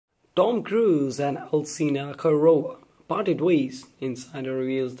Tom Cruise and Elsina Khayrova parted ways. Insider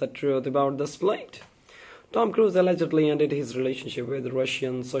reveals the truth about the split. Tom Cruise allegedly ended his relationship with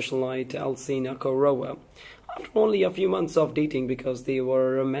Russian socialite Elsina Khayrova after only a few months of dating because they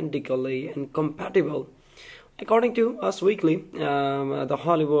were romantically incompatible. According to Us Weekly, the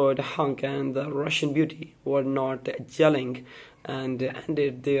Hollywood hunk and the Russian beauty were not gelling and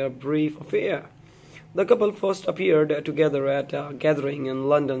ended their brief affair. The couple first appeared together at a gathering in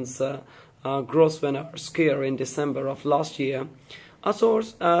London's Grosvenor Square in December of last year. A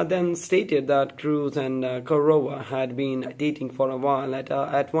source then stated that Cruise and Khayrova had been dating for a while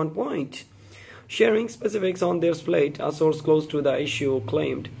at one point. Sharing specifics on their split, a source close to the issue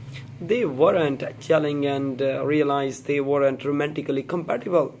claimed they weren't gelling and realized they weren't romantically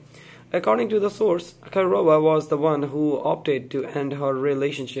compatible. According to the source, Khayrova was the one who opted to end her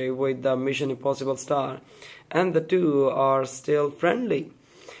relationship with the Mission Impossible star, and the two are still friendly.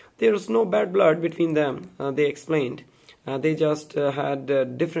 There's no bad blood between them, they explained. They just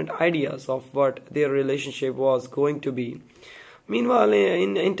had different ideas of what their relationship was going to be. Meanwhile,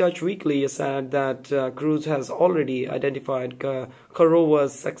 In Touch Weekly said that Cruise has already identified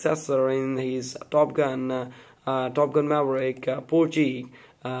Khayrova's successor in his Top Gun Maverick Porgy,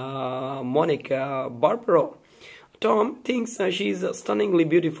 Monica Barbaro. Tom thinks she's stunningly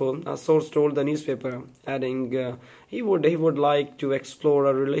beautiful, a source told the newspaper, adding he would like to explore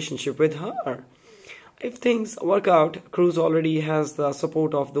a relationship with her. If things work out, Cruise already has the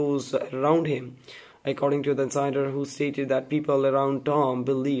support of those around him, according to the insider, who stated that people around Tom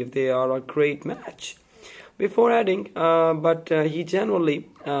believe they are a great match. Before adding, but he genuinely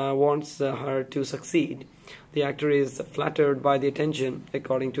wants her to succeed. The actor is flattered by the attention,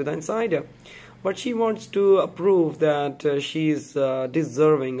 according to the insider, but she wants to prove that she is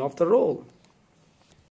deserving of the role.